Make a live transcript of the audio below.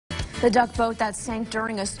The duck boat that sank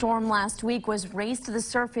during a storm last week was raised to the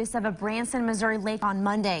surface of a Branson, Missouri lake on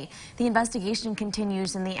Monday. The investigation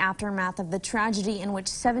continues in the aftermath of the tragedy in which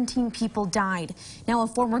 17 people died. Now a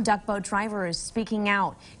former duck boat driver is speaking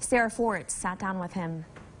out. Sarah Fort sat down with him.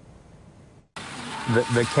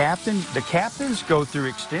 The captains go through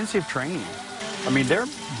extensive training. I mean, they're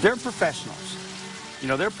professionals. You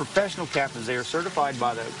know, they're professional captains. They are certified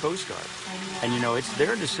by the Coast Guard. And, you know, it's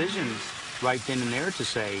their decision right then and there to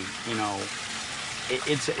say, you know,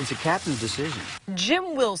 it's a captain's decision.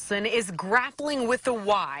 Jim Wilson is grappling with the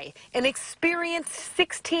why an experienced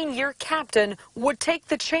 16-year captain would take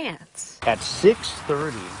the chance. At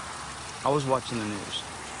 6:30, I was watching the news.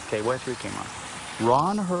 Okay, West 3 came on.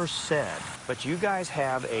 Ron Hurst said, but you guys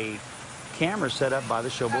have a camera set up by the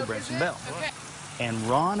showboat Branson Bell. Okay. And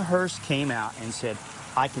Ron Hurst came out and said,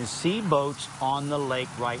 I can see boats on the lake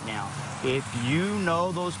right now. If you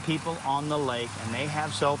know those people on the lake and they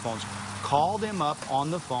have cell phones, call them up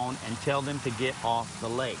on the phone and tell them to get off the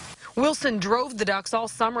lake. Wilson drove the ducks all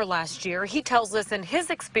summer last year. He tells us in his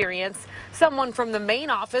experience, someone from the main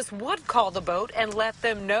office would call the boat and let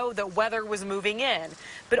them know that weather was moving in.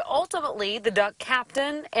 But ultimately, the duck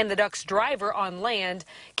captain and the duck's driver on land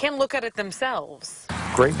can look at it themselves.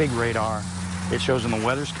 Great big radar. It shows when the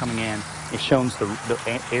weather's coming in. It shows the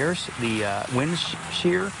wind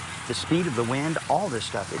shear, the speed of the wind, all this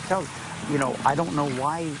stuff. It tells, you know, I don't know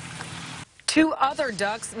why. Two other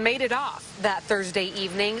ducks made it off that Thursday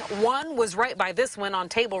evening. One was right by this one on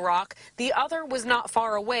Table Rock. The other was not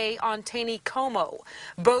far away on Taney Como.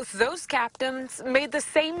 Both those captains made the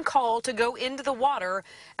same call to go into the water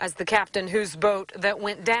as the captain whose boat that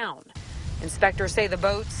went down. Inspectors say the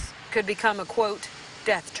boats could become a, quote,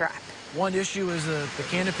 death trap. One issue is the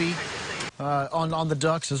canopy on the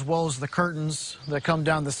ducks, as well as the curtains that come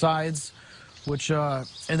down the sides, which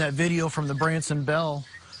in that video from the Branson Bell,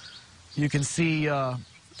 you can see that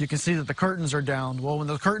the curtains are down. Well, when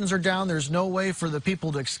the curtains are down, there's no way for the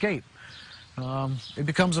people to escape. It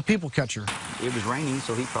becomes a people catcher. It was raining,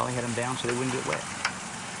 so he probably had them down so they wouldn't get wet.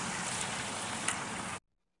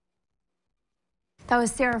 That was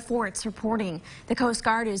Sarah Forts reporting. The Coast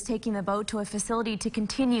Guard is taking the boat to a facility to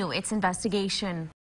continue its investigation.